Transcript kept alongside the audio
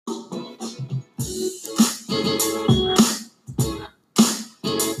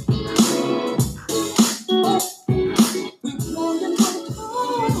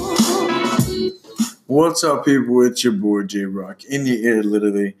What's up, people? It's your boy J Rock in your ear,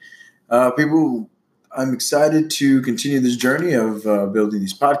 literally. People, I'm excited to continue this journey of building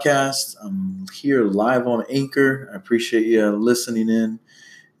these podcasts. I'm here live on Anchor. I appreciate you listening in,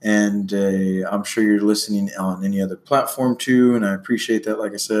 and I'm sure you're listening on any other platform too. And I appreciate that,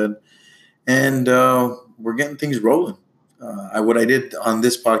 like I said. And we're getting things rolling. What I did on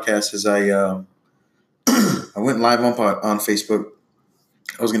this podcast is I went live on Facebook.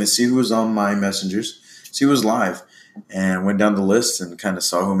 I was going to see who was on my messengers, see who was live, and went down the list and kind of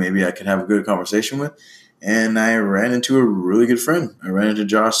saw who maybe I could have a good conversation with. And I ran into a really good friend. I ran into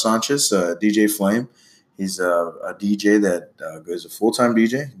Josh Sanchez, DJ Flame. He's a DJ that is a full-time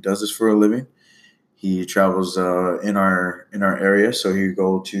DJ. He does this for a living. He travels in our area, so he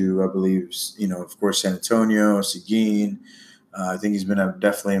go to, I believe, of course, San Antonio, Seguin. I think he's been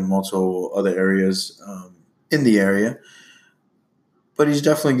definitely in multiple other areas in the area. But he's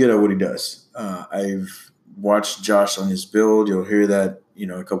definitely good at what he does. I've watched Josh on his build. You'll hear that,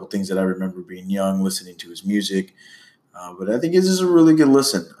 a couple things that I remember being young, listening to his music. But I think this is a really good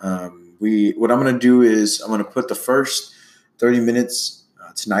listen. What I'm going to do is I'm going to put the first 30 minutes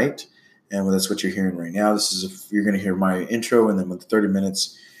tonight, and that's what you're hearing right now. You're going to hear my intro, and then with the 30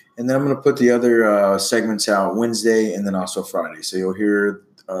 minutes, and then I'm going to put the other segments out Wednesday and then also Friday. So you'll hear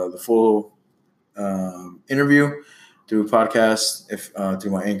the full interview through a podcast,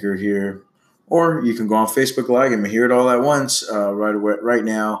 through my Anchor here, or you can go on Facebook Live and hear it all at once right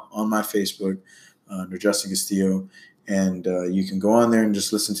now on my Facebook under Justin Castillo, and you can go on there and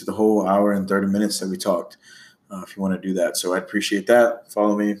just listen to the whole hour and 30 minutes that we talked if you want to do that. So I appreciate that.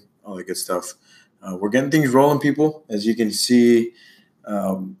 Follow me, all that good stuff. We're getting things rolling, people. As you can see,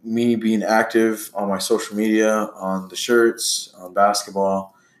 me being active on my social media, on the shirts, on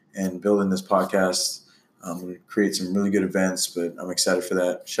basketball, and building this podcast. I'm going to create some really good events, but I'm excited for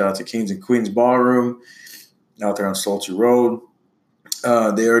that. Shout out to Kings and Queens Ballroom out there on Salty Road.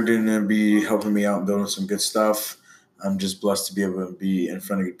 They are going to be helping me out and building some good stuff. I'm just blessed to be able to be in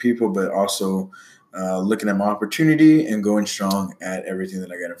front of good people, but also looking at my opportunity and going strong at everything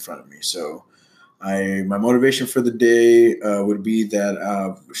that I got in front of me. So my motivation for the day would be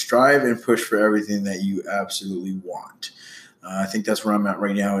that strive and push for everything that you absolutely want. I think that's where I'm at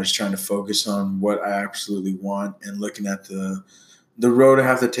right now, is trying to focus on what I absolutely want and looking at the road I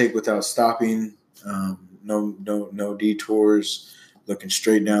have to take without stopping. No detours, looking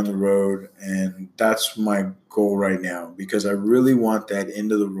straight down the road. And that's my goal right now, because I really want that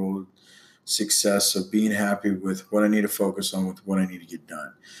end of the road success of being happy with what I need to focus on, with what I need to get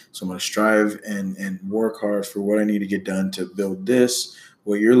done. So I'm going to strive and work hard for what I need to get done to build this,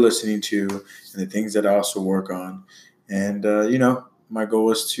 what you're listening to, and the things that I also work on. And, my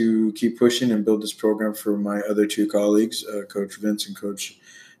goal is to keep pushing and build this program for my other two colleagues, Coach Vince and Coach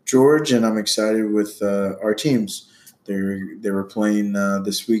George. And I'm excited with our teams. They were playing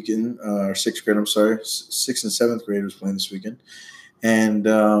this weekend. Our sixth and seventh grade was playing this weekend. And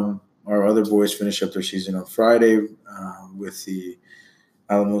our other boys finish up their season on Friday with the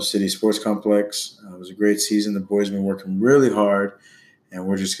Alamo City Sports Complex. It was a great season. The boys have been working really hard, and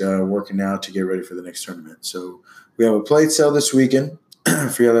we're just working now to get ready for the next tournament. So we have a plate sale this weekend.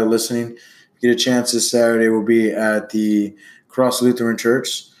 For you that are listening, if you get a chance this Saturday, we'll be at the Cross Lutheran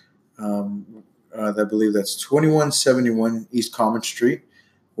Church. I believe that's 2171 East Common Street.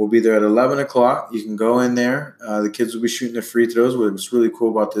 We'll be there at 11 o'clock. You can go in there. The kids will be shooting their free throws. What's really cool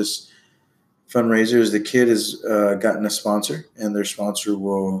about this fundraiser is the kid has gotten a sponsor, and their sponsor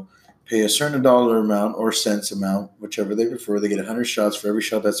will pay a certain dollar amount or cents amount, whichever they prefer. They get 100 shots. For every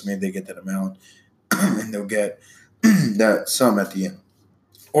shot that's made, they get that amount, and they'll get that sum at the end.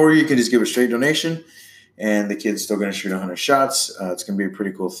 Or you can just give a straight donation, and the kid's still going to shoot 100 shots. It's going to be a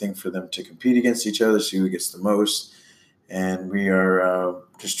pretty cool thing for them to compete against each other, see who gets the most. And we are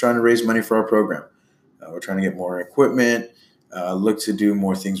just trying to raise money for our program. We're trying to get more equipment, look to do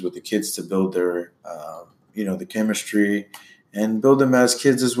more things with the kids to build their, the chemistry, and build them as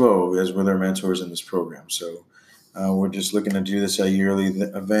kids as well, as we're their mentors in this program. So we're just looking to do this a yearly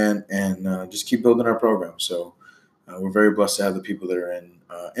event and just keep building our program. So we're very blessed to have the people that are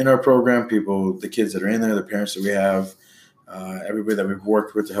in our program, the kids that are in there, the parents that we have, everybody that we've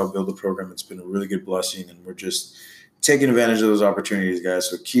worked with to help build the program. It's been a really good blessing, and we're just taking advantage of those opportunities, guys.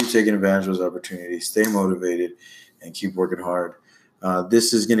 So keep taking advantage of those opportunities, stay motivated, and keep working hard.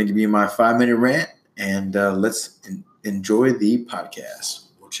 This is going to be my 5-minute rant, and let's enjoy the podcast.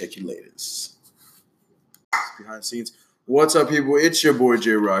 We'll check you later. Behind the scenes. What's up, people? It's your boy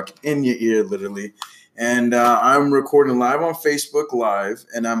J Rock in your ear, literally. And I'm recording live on Facebook Live,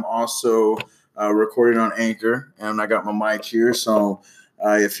 and I'm also recording on Anchor, and I got my mic here. So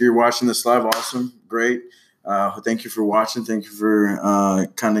if you're watching this live, awesome, great. Thank you for watching. Thank you for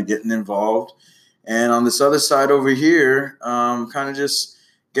kind of getting involved. And on this other side over here, kind of just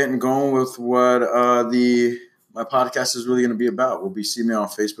getting going with what my podcast is really going to be about. Will be seeing me on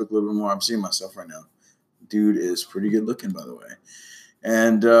Facebook a little bit more. I'm seeing myself right now. Dude is pretty good looking, by the way.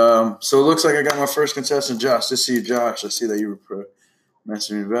 And so it looks like I got my first contestant, Josh. Just see you, Josh. I see that you were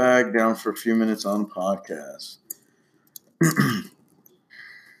messaging me back, down for a few minutes on the podcast.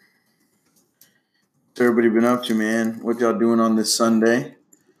 What's everybody been up to, man? What y'all doing on this Sunday?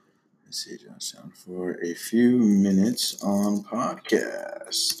 Let's see, Josh, down for a few minutes on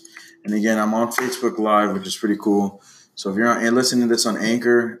podcast. And again, I'm on Facebook Live, which is pretty cool. So if you're listening to this on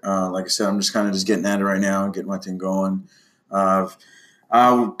Anchor, like I said, I'm just kind of getting at it right now, getting my thing going.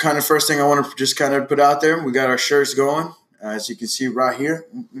 Kind of first thing I want to just kind of put out there, we got our shirts going. As you can see right here,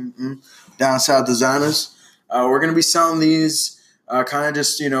 Down South Designers. We're going to be selling these kind of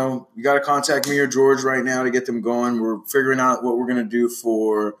just, you got to contact me or George right now to get them going. We're figuring out what we're going to do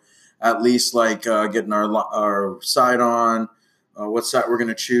for at least like getting our site on, what site we're going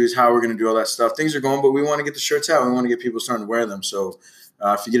to choose, how we're going to do all that stuff. Things are going, but we want to get the shirts out. We want to get people starting to wear them. So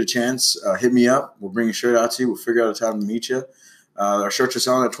if you get a chance, hit me up. We'll bring a shirt out to you. We'll figure out a time to meet you. Our shirts are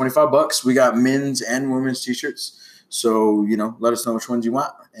selling at $25. We got men's and women's t-shirts. So, let us know which ones you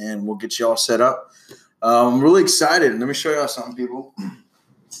want, and we'll get you all set up. I'm really excited. Let me show y'all something, people.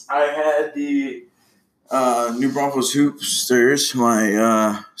 I had the New Braunfels Hoopsters,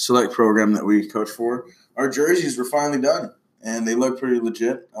 my select program that we coach for. Our jerseys were finally done, and they look pretty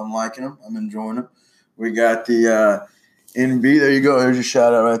legit. I'm liking them. I'm enjoying them. We got the NB. There you go. There's your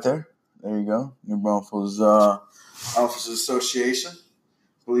shout out right there. There you go. New Braunfels Officers Association,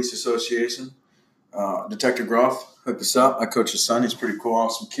 Police Association. Detective Groff hooked us up. I coach his son. He's pretty cool.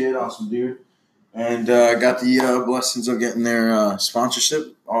 Awesome kid. Awesome dude. And got the blessings of getting their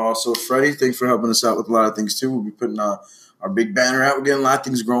sponsorship. Also, Freddie, thanks for helping us out with a lot of things, too. We'll be putting our big banner out. We're getting a lot of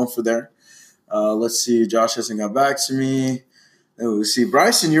things growing for there. Let's see. Josh hasn't got back to me. Let's see.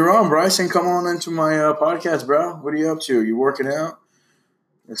 Bryson, you're on. Bryson, come on into my podcast, bro. What are you up to? You working out?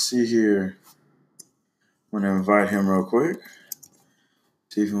 Let's see here. I'm going to invite him real quick.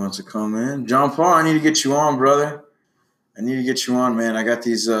 See if he wants to come in. John Paul, I need to get you on, brother. I need to get you on, man. I got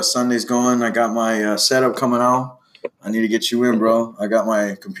these Sundays going. I got my setup coming out. I need to get you in, bro. I got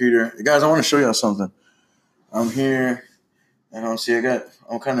my computer. Guys, I want to show y'all something. I'm here, and I'm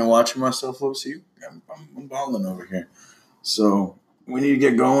kind of watching myself a little. See, I'm balling over here. So we need to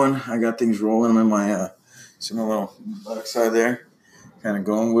get going. I got things rolling. I'm in my see my little backside there, kind of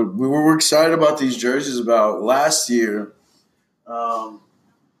going. We were excited about these jerseys about last year.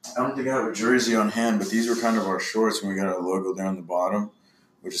 I don't think I have a jersey on hand, but these were kind of our shorts, and we got our logo there on the bottom,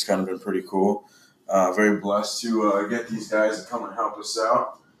 which has kind of been pretty cool. Very blessed to get these guys to come and help us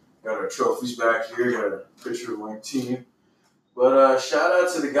out. Got our trophies back here. Got a picture of my team. But shout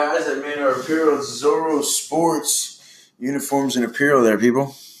out to the guys that made our apparel, Zorro Sports uniforms and apparel there,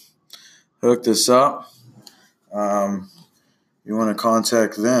 people. Hooked us up. You want to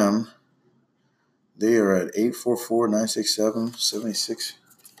contact them. They are at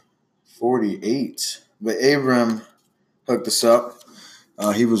 844-967-7648. But Abram hooked us up.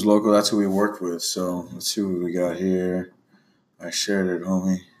 He was local. That's who we worked with. So let's see what we got here. I shared it,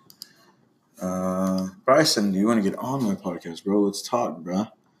 homie. Bryson, do you want to get on my podcast, bro? Let's talk, bro.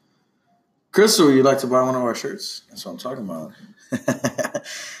 Crystal, you'd like to buy one of our shirts? That's what I'm talking about.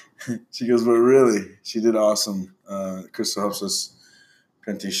 She goes, but really? She did awesome. Crystal helps us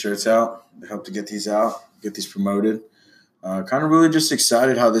print these shirts out. They help to get these out, get these promoted. Kind of really just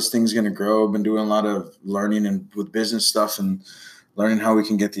excited how this thing's going to grow. I've been doing a lot of learning and with business stuff and learning how we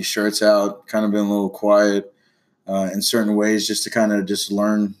can get these shirts out. Kind of been a little quiet in certain ways just to kind of just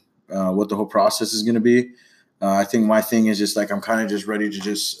learn what the whole process is going to be. I think my thing is just like I'm kind of just ready to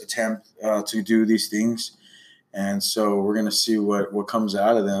just attempt to do these things. And so we're going to see what comes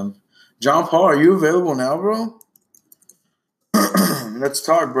out of them. John Paul, are you available now, bro? Let's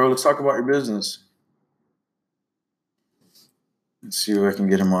talk, bro. Let's talk about your business. Let's see if I can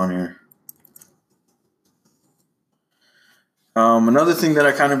get him on here. Another thing that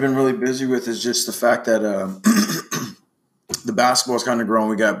I kind of been really busy with is just the fact that the basketball's kind of growing.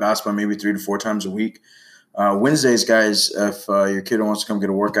 We got basketball maybe 3 to 4 times a week. Wednesdays, guys, if your kid wants to come get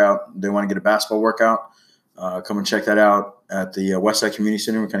a workout, they want to get a basketball workout, come and check that out at the Westside Community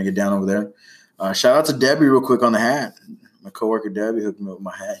Center. We kind of get down over there. Shout out to Debbie real quick on the hat. My coworker Debbie hooked me up with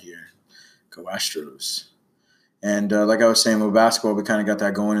my hat here. Go Astros. And like I was saying, with basketball, we kind of got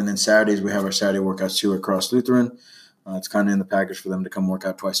that going. And then Saturdays, we have our Saturday workouts too at Cross Lutheran. It's kind of in the package for them to come work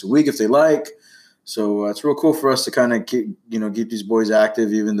out twice a week if they like. So it's real cool for us to kind of keep these boys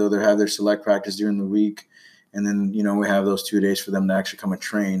active, even though they have their select practice during the week. And then, we have those 2 days for them to actually come and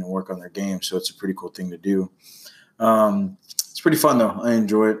train and work on their game. So it's a pretty cool thing to do. It's pretty fun, though. I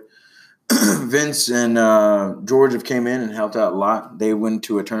enjoy it. Vince and George have came in and helped out a lot. They went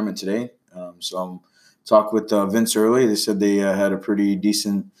to a tournament today. So I'm talked with Vince early. They said they had a pretty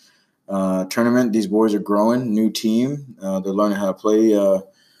decent tournament. These boys are growing, new team. They're learning how to play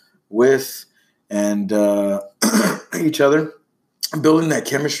with and each other, building that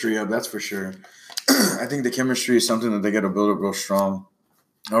chemistry up. That's for sure. I think the chemistry is something that they got to build up real strong.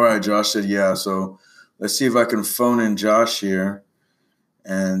 All right, Josh said yeah. So let's see if I can phone in Josh here,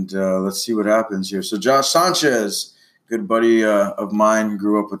 and let's see what happens here. So Josh Sanchez, good buddy of mine,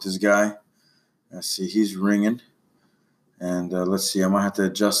 grew up with this guy. Let's see, he's ringing. And let's see, I might have to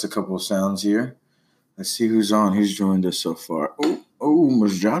adjust a couple of sounds here. Let's see who's on. Who's joined us so far? Oh,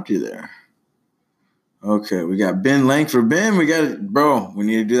 almost dropped you there. Okay, we got Ben Langford. Ben, we got it. Bro, we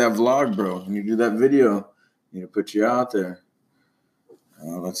need to do that vlog, bro. We need to do that video. We need to put you out there.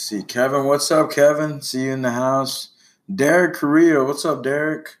 Let's see. Kevin, what's up, Kevin? See you in the house. Derek Correa, what's up,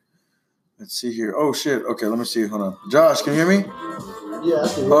 Derek? Let's see here. Oh, shit. Okay, let me see. Hold on. Josh, can you hear me? Yeah.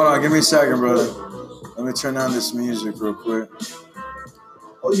 Hold on. Give me a second, brother. Let me turn on this music real quick.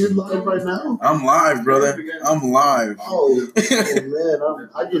 Oh, you're live right now? I'm live, brother. I'm live. Oh man,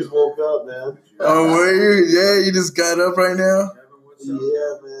 I just woke up, man. Oh, were you? Yeah, you just got up right now?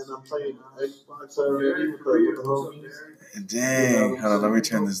 Yeah, man. I'm playing Xbox already with the homies. Dang. Hold on, let me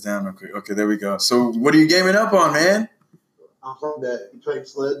turn this down real quick. Okay, there we go. So, what are you gaming up on, man? I'm playing that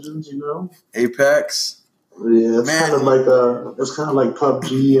Apex Legends, Apex? Yeah, it's kind of like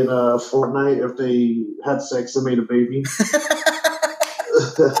PUBG and Fortnite if they had sex and made a baby.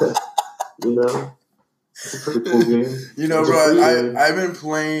 It's a pretty cool game. Bro, I've been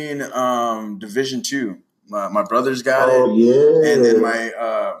playing Division 2. My brother's got it. Oh, yeah. And then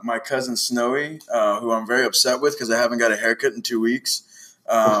my cousin Snowy, who I'm very upset with because I haven't got a haircut in 2 weeks.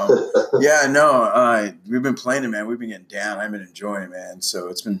 Yeah, no, we've been playing it, man. We've been getting down. I've been enjoying it, man. So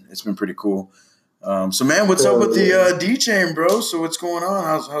it's been pretty cool. So, man, what's up with the D-Chain, bro? So what's going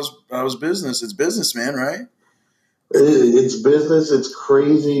on? How's business? It's business, man, right? It's business. It's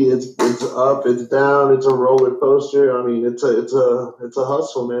crazy. It's up. It's down. It's a roller coaster. I mean, it's a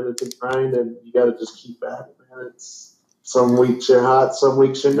hustle, man. It's a grind, and you got to just keep at it, man. It's some weeks you're hot, some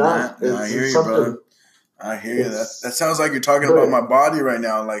weeks you're not. I hear you, brother. I hear you. That sounds like you're talking about my body right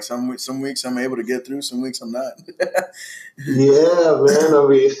now. Like some weeks I'm able to get through, some weeks I'm not. Yeah, man. I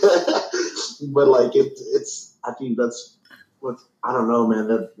mean, but like it's. I think that's what I don't know,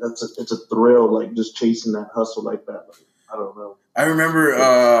 man. It's a thrill, like just chasing that hustle like that. Like, I don't know. I remember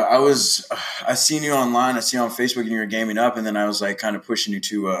I seen you online. I see you on Facebook, and you were gaming up, and then I was like kind of pushing you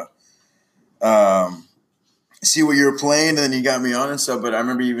to see what you were playing, and then you got me on and stuff. But I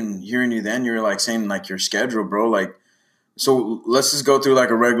remember even hearing you then. You were like saying like your schedule, bro. Like, so let's just go through like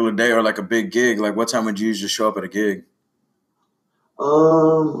a regular day or like a big gig. Like, what time would you usually show up at a gig?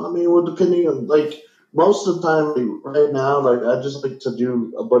 I mean, well, depending on like most of the time, like, right now, like I just like to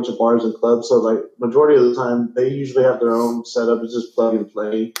do a bunch of bars and clubs. So like majority of the time, they usually have their own setup. It's just plug and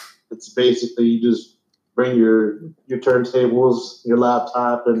play. It's basically you just bring your turntables, your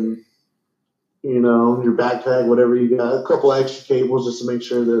laptop, and your backpack, whatever you got. A couple extra cables just to make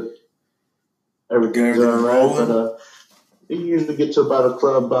sure that everything's all right. But you usually get to about a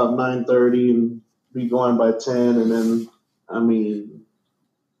club about 9:30 and be going by 10, and then I mean,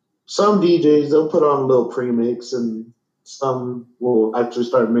 some DJs they'll put on a little pre-mix, and some will actually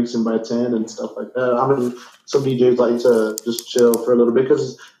start mixing by 10 and stuff like that. I mean, some DJs like to just chill for a little bit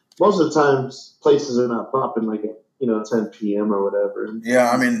because most of the times places are not popping like at 10 p.m. or whatever. Yeah,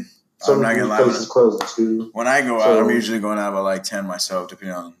 I mean. Some I'm not gonna lie. Places close at 2. When I go out, I'm usually going out by like 10 myself,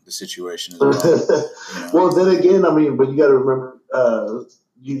 depending on the situation as well. Well, then again, I mean, but you got to remember,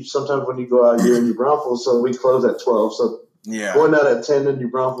 you sometimes when you go out, you're in New Braunfels, so we close at 12. So going out at 10 in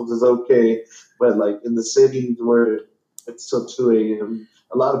New Braunfels is okay, but like in the cities where it's till 2 a.m.,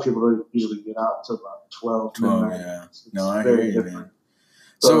 a lot of people don't usually get out until about 12. 12, yeah. No, I hear you, man.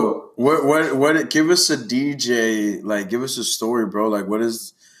 So what? Give us a DJ, like, give us a story, bro. Like, what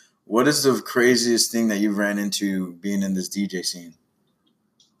is the craziest thing that you've ran into being in this DJ scene?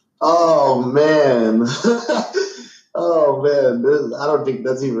 Oh man, oh man! I don't think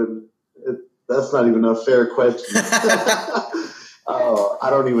that's not even a fair question. I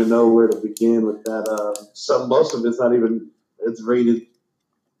don't even know where to begin with that. Most of it's not even. It's rated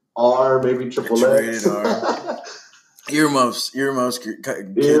R, maybe triple X. Rated R. Earmuffs, kids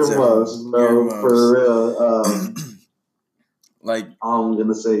Earmuffs, bro, for real. Like all I'm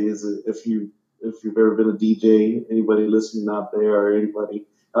gonna say is if you've ever been a DJ, anybody listening out there, or anybody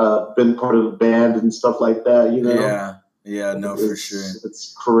been part of a band and stuff like that, you know. Yeah, no, for sure.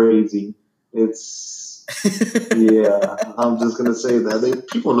 It's crazy. It's yeah. I'm just gonna say that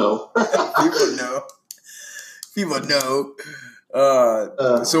people know. People know.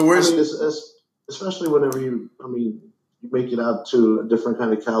 So where's especially whenever you make it out to a different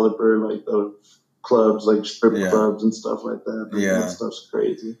kind of caliber, like the clubs, like strip clubs and stuff like that. That stuff's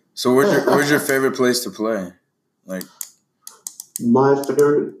crazy. So where's your favorite place to play? Like my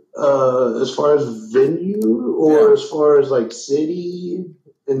favorite, as far as venue or as far as like city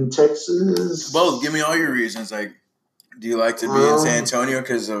in Texas. Both. Give me all your reasons. Like, do you like to be in San Antonio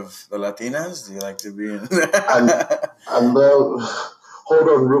because of the Latinas? Do you like to be in? I love. Hold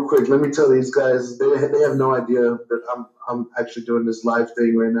on, real quick. Let me tell these guys. They have no idea that I'm actually doing this live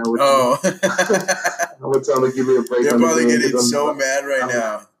thing right now. I'm gonna tell them to give me a break. They're probably getting so mad right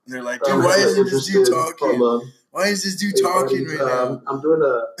now. They're like, dude, why is this dude talking? Why is this dude talking right now? I'm doing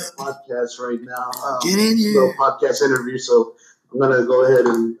a podcast right now. Get in here. A podcast interview. So I'm gonna go ahead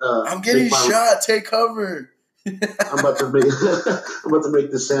and. I'm getting shot. Take cover. I'm about to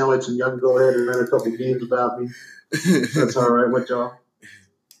make this sandwich, and y'all can go ahead and run a couple games about me. That's all right with y'all.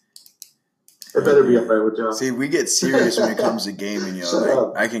 It better be all right with y'all. See, we get serious when it comes to gaming, yo.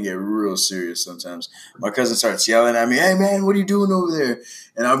 Like, I can get real serious sometimes. My cousin starts yelling at me, "Hey, man, what are you doing over there?"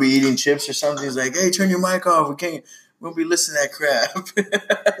 And I'll be eating chips or something. He's like, "Hey, turn your mic off. We won't be listening to that crap."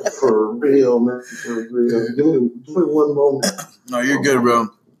 For real, man. For real. Give me one moment. No, you're good, bro.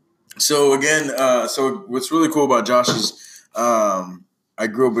 So again, so what's really cool about Josh is, I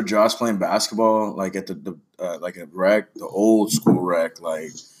grew up with Josh playing basketball, like at the like at rec, the old school rec,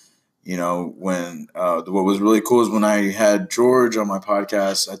 like. You know, when what was really cool is when I had George on my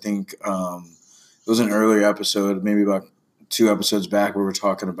podcast. I think it was an earlier episode, maybe about 2 episodes back, where we were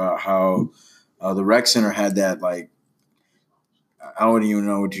talking about how the rec center had that, like, I don't even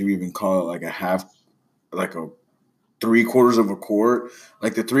know what you even call it, like a half, like a 3/4 of a court.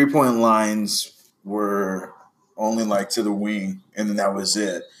 Like the 3-point lines were only like to the wing, and then that was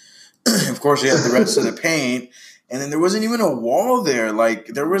it. Of course, you had the rest of the paint. And then there wasn't even a wall there. Like,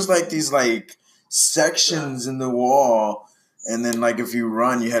 there was, like, these, like, sections in the wall. And then, like, if you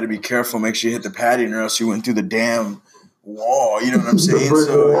run, you had to be careful. Make sure you hit the padding or else you went through the damn wall. You know what I'm saying?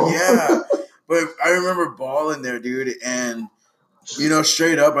 So, yeah. But I remember balling there, dude. And, you know,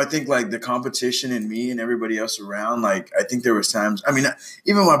 straight up, I think, like, the competition and me and everybody else around, like, I think there was times – I mean,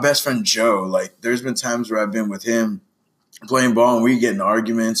 even my best friend Joe, like, there's been times where I've been with him playing ball and we get in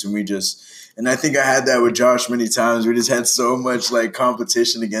arguments and we just – and I think I had that with Josh many times. We just had so much, like,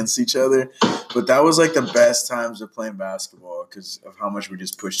 competition against each other. But that was, like, the best times of playing basketball because of how much we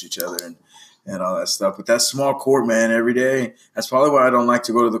just pushed each other and all that stuff. But that small court, man, every day, that's probably why I don't like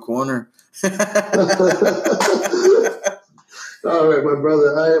to go to the corner. All right, my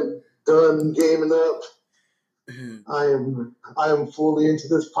brother, I am done gaming up. I am fully into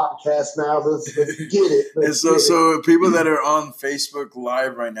this podcast now. Let's get it. And so people that are on Facebook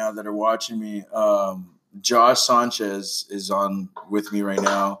Live right now that are watching me, Josh Sanchez is on with me right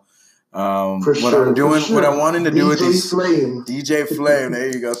now. What I'm wanting to do with this DJ Flame. There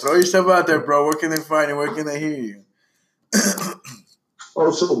you go. Throw yourself out there, bro. Where can they find you? Where can they hear you?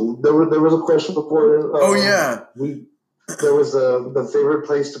 So there was a question before. There was the favorite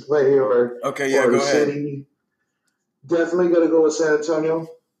place to play or go city. ahead. Definitely got to go with San Antonio.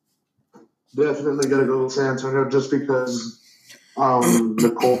 Definitely got to go with San Antonio just because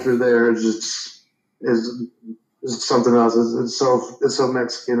the culture there is something else. It's so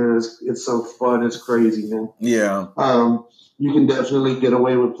Mexican and it's so fun. It's crazy, man. Yeah. You can definitely get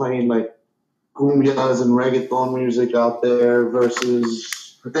away with playing like cumbias and reggaeton music out there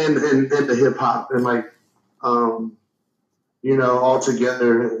versus and the hip hop and like all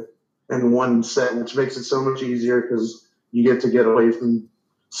together in one set, which makes it so much easier because you get away from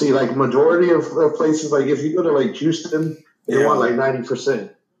like majority of places. Like if you go to like Houston, they want like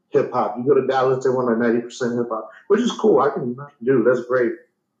 90% hip hop. You go to Dallas, they want like 90% hip hop, which is cool. I can do that's great,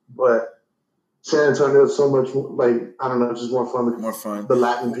 but San Antonio is so much like I don't know, it's just more fun. More fun. The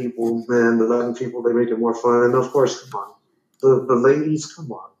Latin people, man, they make it more fun. And of course, come on, the ladies, come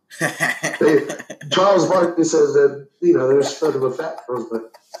on. Charles Barkley says that there's sort of a fat girls,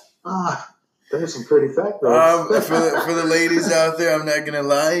 but there's some pretty fat girls. For the ladies out there, I'm not gonna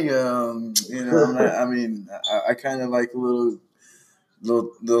lie. I kind of like a little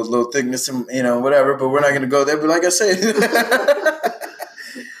thickness and whatever, but we're not gonna go there. But like I said,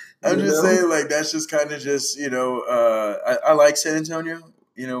 I'm You just know? saying, like that's just kind of just I like San Antonio,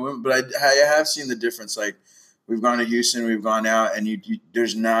 but I have seen the difference. Like we've gone to Houston, we've gone out, and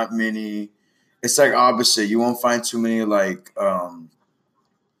there's not many. It's like opposite. You won't find too many like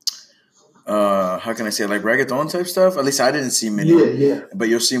how can I say, like reggaeton type stuff. At least I didn't see Yeah, many, yeah, but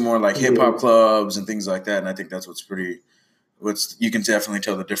you'll see more like hip hop yeah. clubs and things like that. And I think that's what's you can definitely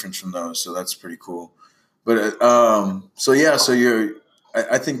tell the difference from those. So that's pretty cool. But so yeah, so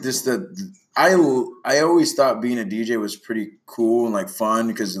I think this that I always thought being a DJ was pretty cool and like fun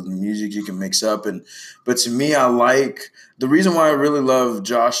because of the music you can mix up. But to me, I like the reason why I really love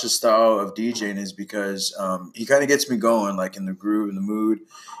Josh's style of DJing is because he kind of gets me going like in the groove and the mood,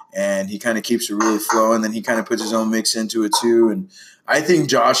 and he kind of keeps it really flowing. Then he kind of puts his own mix into it too. And I think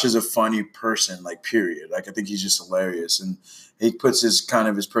Josh is a funny person, like period. Like I think he's just hilarious, and he puts his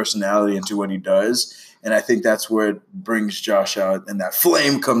personality into what he does. And I think that's where it brings Josh out, and that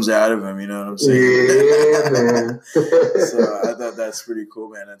flame comes out of him. You know what I'm saying? Yeah, man. So I thought that's pretty cool,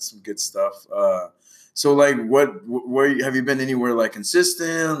 man. That's some good stuff. So like, where have you been anywhere like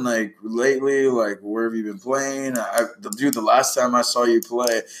consistent, like lately? Like, where have you been playing? Dude, the last time I saw you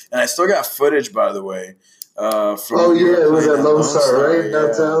play, and I still got footage, by the way, from Oh when you were yeah, it was playing at at Lone Lone Star, Star. right Yeah,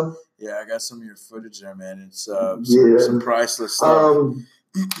 downtown. yeah, I got some of your footage there, man. It's some Yeah. priceless stuff.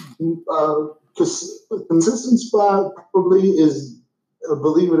 Consistent spot probably is,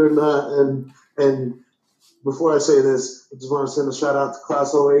 believe it or not, and before I say this, I just want to send a shout out to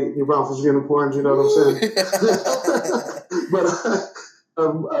Class '08 New Braunfels Unicorns. You know what I'm saying? But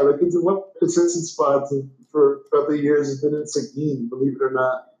one consistent spot for a couple of years has been in Seguin, believe it or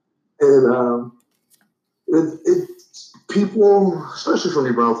not, and it people, especially from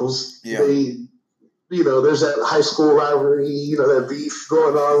New Braunfels, Yeah. they there's that high school rivalry, that beef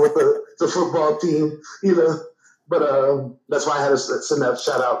going on with the football team, But that's why I had to send that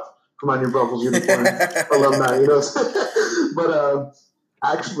shout out to my New Braunfels Unicorn alumni, But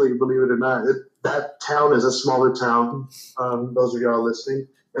actually, believe it or not, that town is a smaller town. Those of y'all listening,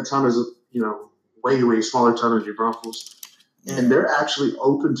 that town is way, way smaller town than New Braunfels. Yeah. And they're actually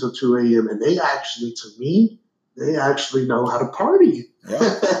open till 2 a.m. And they actually know how to party.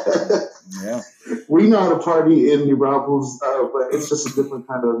 Yeah. Yeah. We know how to party in New Braunfels, but it's just a different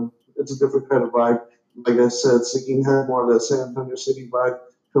kind of vibe. Like I said, Seguin had more of that San Antonio City vibe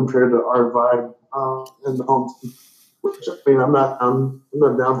compared to our vibe in the home team. Which I mean, I'm not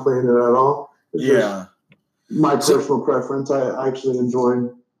downplaying it at all. It's just my personal preference. I actually enjoy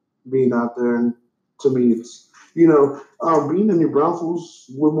being out there, and to me, it's being in New Braunfels,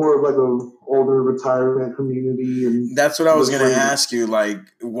 we're more of like a older retirement community, and that's what I was going to ask you. Like,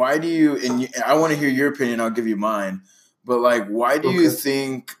 why do you? And I want to hear your opinion. I'll give you mine. But like, why do you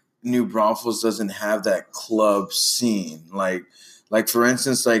think New Braunfels doesn't have that club scene? Like for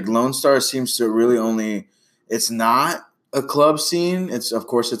instance, like Lone Star seems to really only. It's not a club scene. It's of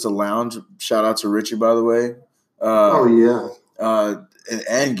course it's a lounge. Shout out to Richie, by the way. Oh yeah.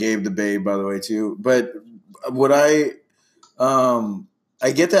 And Gabe the Babe, by the way, too. But what I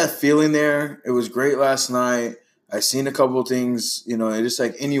get that feeling there. It was great last night. I seen a couple of things, just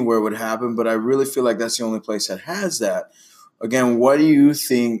like anywhere would happen, but I really feel like that's the only place that has that. Again, what do you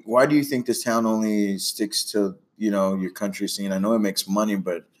think? Why do you think this town only sticks to, your country scene? I know it makes money,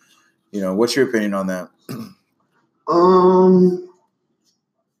 but, what's your opinion on that?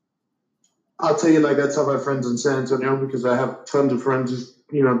 I'll tell you, like I tell my friends in San Antonio, because I have tons of friends,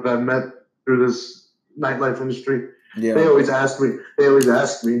 that I met through this nightlife industry. Yeah. They always ask me,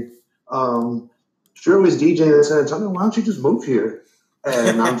 you're always DJing in San Antonio, why don't you just move here?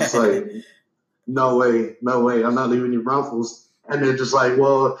 And I'm just like, no way, I'm not leaving New Braunfels. And they're just like,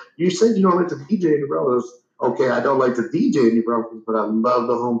 well, you said you don't like to DJ in New Braunfels. Okay, I don't like to DJ in New Braunfels, but I love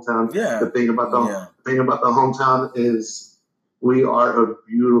the hometown. Yeah. The thing about the hometown is we are a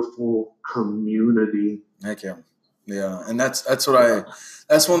beautiful community. Heck yeah. Yeah. And that's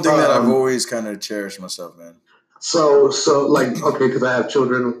one thing that I've always kind of cherished myself, man. So like, okay, because I have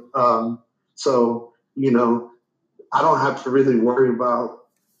children. So, I don't have to really worry about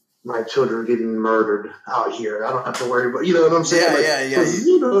my children getting murdered out here. I don't have to worry about, you know what I'm saying? Yeah.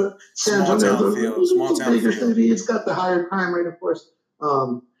 San Antonio's a bigger city. It's got the higher crime rate, of course.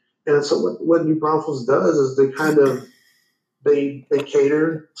 And so what New Braunfels does is they kind of, they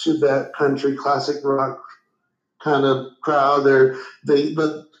cater to that country classic rock kind of crowd.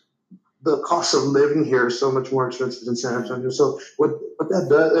 The cost of living here is so much more expensive than San Antonio. So what that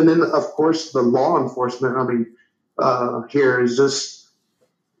does, and then of course the law enforcement, here is just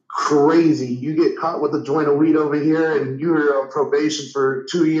crazy. You get caught with a joint of weed over here and you're on probation for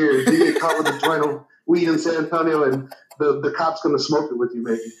 2 years. You get caught with a joint of weed in San Antonio and the cop's gonna smoke it with you,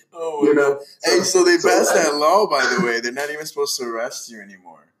 maybe. Oh my God. Hey, so they passed that law, by the way. They're not even supposed to arrest you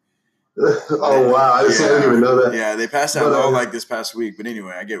anymore. Oh wow! I didn't even know that. Yeah, they passed that law like this past week. But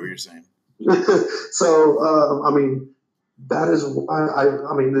anyway, I get what you're saying. So I mean, that is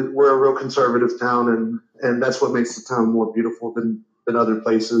I mean, we're a real conservative town, and that's what makes the town more beautiful than other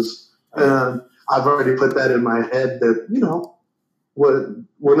places. And I've already put that in my head that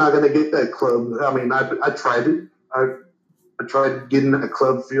we're not going to get that club. I mean, I tried it. I tried getting that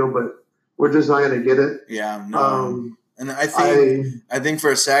club feel, but we're just not going to get it. Yeah, no. And I think for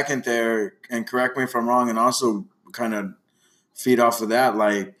a second there, and correct me if I'm wrong, and also kind of feed off of that,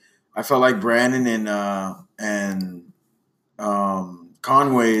 like I felt like Brandon and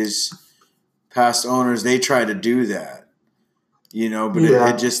Conway's past owners, they tried to do that, but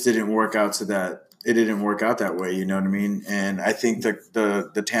it just didn't work out to that. It didn't work out that way, you know what I mean? And I think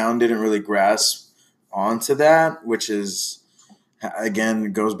the town didn't really grasp onto that, which is,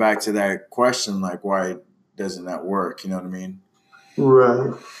 again, goes back to that question, like, why doesn't that work? You know what I mean?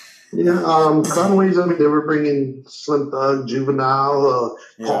 Right. Yeah. Conway's, I mean, they were bringing Slim Thug, Juvenile,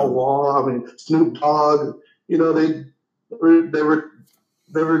 Paul Wall, I mean, Snoop Dogg. They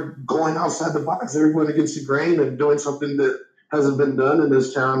were going outside the box. They were going against the grain and doing something that hasn't been done in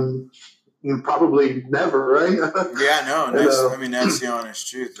this town. Probably never, right? Yeah, no. That's the honest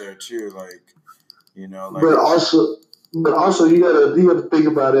truth there too. Like, But also, you gotta think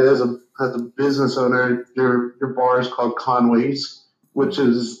about it as a business owner. Your bar is called Conway's, which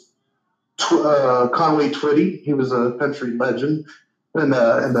is Conway Twitty. He was a country legend in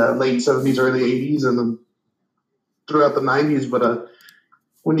the late '70s, early '80s, and then throughout the '90s. But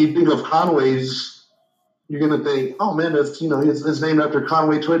when you think of Conway's, you're gonna think, oh man, it's named after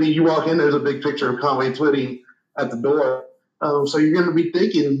Conway Twitty. You walk in, there's a big picture of Conway Twitty at the door. So you're gonna be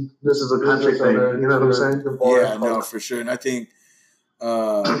thinking this is a country thing. You know what I'm saying? Yeah, no, for sure. And I think,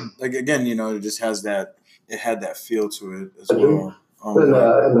 like again, it just has that. It had that feel to it as well. In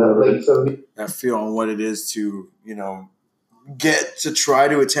the late '70s. That feel on what it is to get to try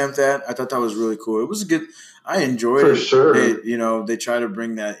to attempt that. I thought that was really cool. It was a good. I enjoyed it. For sure. They try to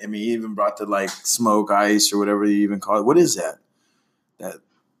bring that. I mean, he even brought the like smoke ice or whatever you even call it. What is that?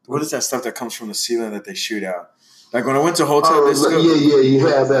 What is that stuff that comes from the ceiling that they shoot out? Like when I went to Hotel Disco. Yeah, you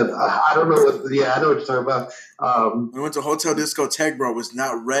have that. I don't know what. Yeah, I know what you're talking about. When I went to Hotel Disco, Tech Bro was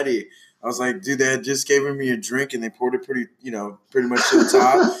not ready. I was like, dude, they had just given me a drink and they poured it pretty much to the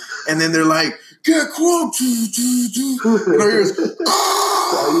top. And then they're like, get crunk.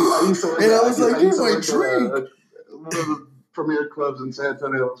 And I was like, get my drink. One of the premier clubs in San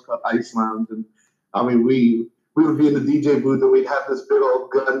Antonio was called Ice Lounge. And I mean, we would be in the DJ booth and we'd have this big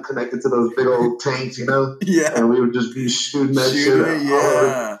old gun connected to those big old tanks, Yeah. And we would just be shooting that shit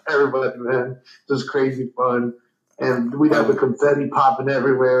over everybody, man. Just crazy fun. And we'd have the confetti popping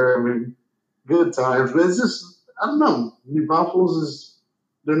everywhere. I mean, good times. But it's just, I don't know. New Braunfels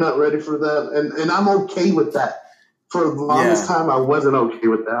they're not ready for that. And I'm okay with that. For the longest time, I wasn't okay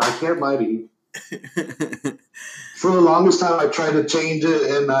with that. I can't lie to you. For the longest time, I tried to change it,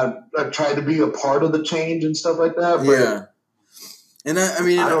 and I tried to be a part of the change and stuff like that. But and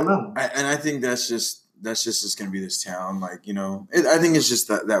I don't know. I think that's just going to be this town. Like, I think it's just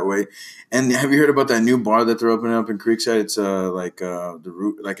that way. And have you heard about that new bar that they're opening up in Creekside? It's the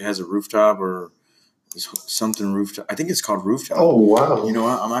roof, like it has a rooftop or something rooftop. I think it's called Rooftop. Oh wow! You know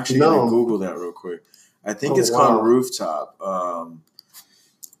what? I'm actually going to Google that real quick. I think it's called Rooftop.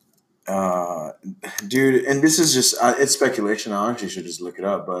 Dude, and this is just it's speculation. I actually should just look it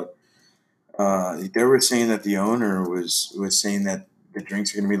up, but they were saying that the owner was saying that the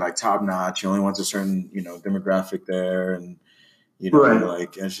drinks are going to be like top notch. You only want a certain demographic there, and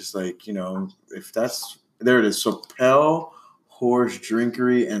like it's just like if that's there it is. So Pale Horse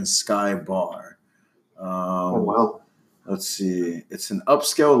Drinkery and Sky Bar. Oh wow. Let's see. It's an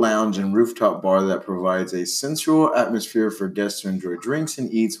upscale lounge and rooftop bar that provides a sensual atmosphere for guests to enjoy drinks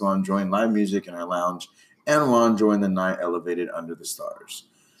and eats while enjoying live music in our lounge and while enjoying the night elevated under the stars.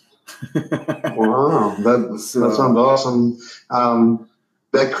 Wow, that sounds awesome.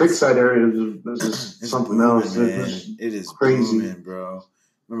 That Creekside area is just something booming, else. It is crazy, booming, bro.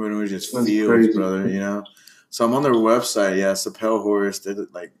 Remember when it was just fields, brother? So I'm on their website. Yeah, it's the Pale Horse. They're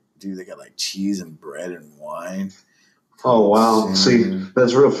like, dude, they got like cheese and bread and wine. Oh wow! See,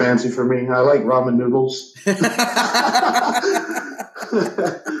 that's real fancy for me. I like ramen noodles. Dude,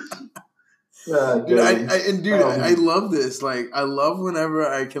 I love this. Like, I love whenever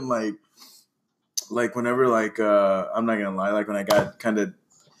I can I'm not gonna lie. Like when I got kind of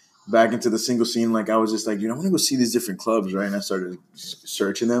back into the single scene. Like I was just like, I want to go see these different clubs, right? And I started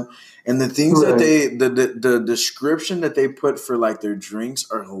searching them, and the things that the description that they put for like their drinks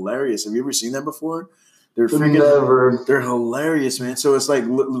are hilarious. Have you ever seen that before? They're freaking, they're hilarious, man. So it's like,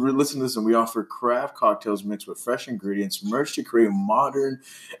 listen to this, and we offer craft cocktails mixed with fresh ingredients, merged to create modern.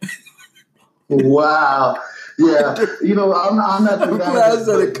 Wow. Yeah. I'm not the guy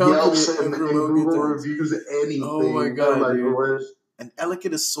that yelps and Google reviews anything. Oh my God, dude. An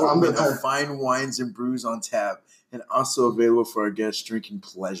elegant assortment of fine wines and brews on tap, and also available for our guests' drinking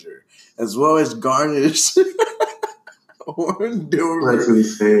pleasure, as well as garnish. That's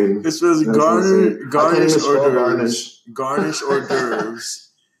insane. This was garnish hors d'oeuvres,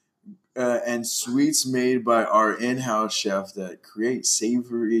 and sweets made by our in-house chef that create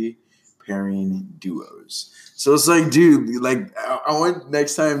savory pairing duos. So it's like, dude, like I want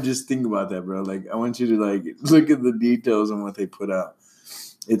next time, just think about that, bro. Like I want you to like look at the details on what they put out.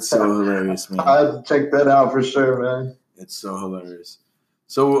 It's so hilarious, man. I'd check that out for sure, man. It's so hilarious.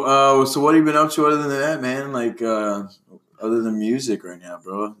 So what have you been up to other than that, man? Like other than music right now,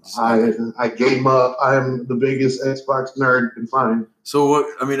 bro? I game up. I'm the biggest Xbox nerd you can find. So what?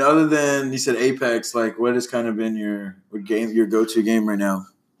 I mean, other than you said Apex, like what has kind of been your go-to game right now?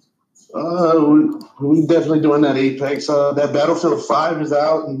 We definitely doing that Apex. That Battlefield 5 is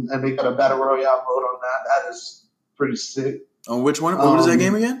out, and they got a battle royale mode on that. That is pretty sick. On which one? What is that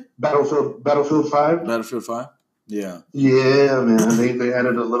game again? Battlefield 5. Battlefield 5. Yeah. Yeah, man. They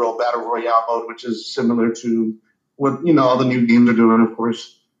added a little battle royale mode, which is similar to what all the new games are doing. Of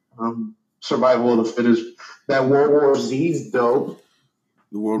course, survival of the fittest. That World War Z is dope.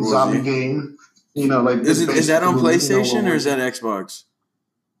 The World War zombie Z game. Like is that on PlayStation or is that Xbox?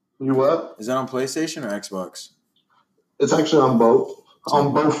 You what? Is that on PlayStation or Xbox? It's actually on both.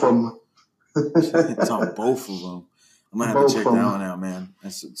 On both of them. It's on both of them. I'm gonna have to check that one out, man.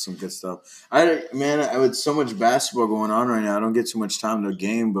 That's some good stuff. I with so much basketball going on right now, I don't get too much time to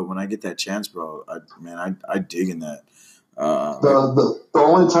game. But when I get that chance, bro, I dig in that. The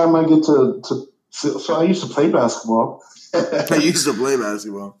only time I get to so I used to play basketball. I used to play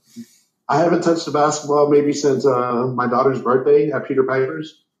basketball. I haven't touched the basketball maybe since my daughter's birthday at Peter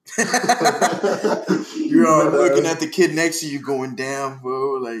Piper's. You're looking at the kid next to you, going, "Damn,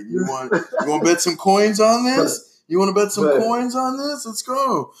 bro! Like you want to bet some coins on this? You want to bet some coins on this? Let's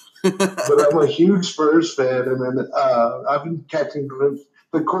go." But I'm a huge Spurs fan, and then I've been catching glimpses.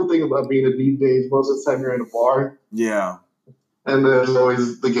 The cool thing about being a DJ is most of the time you're in a bar. Yeah. And there's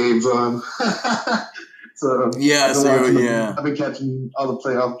always the games on. So I've been catching all the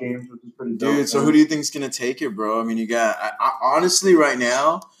playoff games, which is pretty dope. Dude, so who do you think's gonna take it, bro? I mean, you got honestly right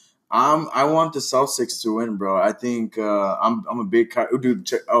now, I want the Celtics to win, bro. I think I'm a big dude.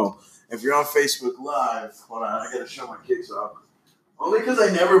 If you're on Facebook Live, hold on, I gotta show my kicks off. Only because I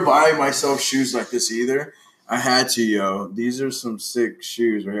never buy myself shoes like this either. I had to, yo. These are some sick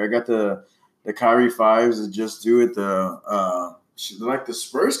shoes right here. I got the Kyrie 5s that just do it. They're like the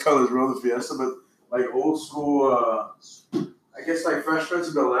Spurs colors, bro, the Fiesta, but like old school, I guess like Fresh Prince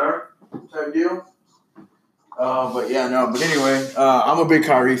of Bel-Air type deal. But anyway, I'm a big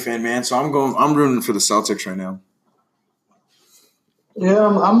Kyrie fan, man. So I'm rooting for the Celtics right now. Yeah,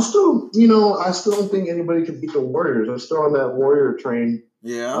 I'm still, I still don't think anybody can beat the Warriors. I'm still on that Warrior train.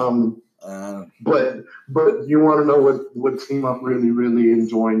 Yeah. But you want to know what team I'm really, really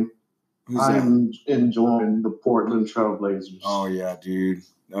enjoying? I'm enjoying the Portland Trailblazers. Oh yeah, dude.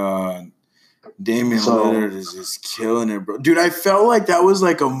 Damian Lillard is just killing it, bro. Dude, I felt like that was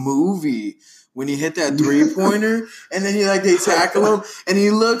like a movie when he hit that 3-pointer, and then they tackle him, and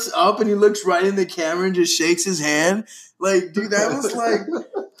he looks up and he looks right in the camera and just shakes his hand. Like, dude, that was like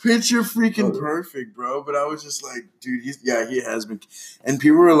picture freaking perfect, bro. But I was just like, dude, he has been. And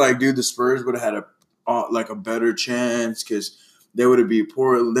people were like, dude, the Spurs would have had a better chance because they would have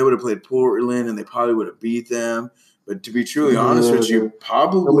played Portland, and they probably would have beat them. But to be truly honest with you,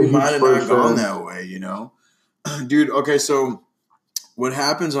 probably might have not gone that way, Dude, okay, so what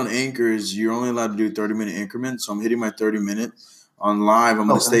happens on Anchor is you're only allowed to do 30-minute increments. So I'm hitting my 30-minute on live. I'm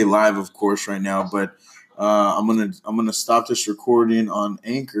going to stay live, of course, right now. But I'm gonna stop this recording on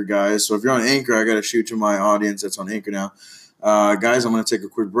Anchor, guys. So if you're on Anchor, I got to shoot to my audience that's on Anchor now. Guys, I'm going to take a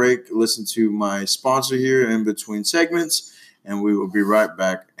quick break, listen to my sponsor here in between segments, and we will be right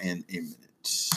back in a minute.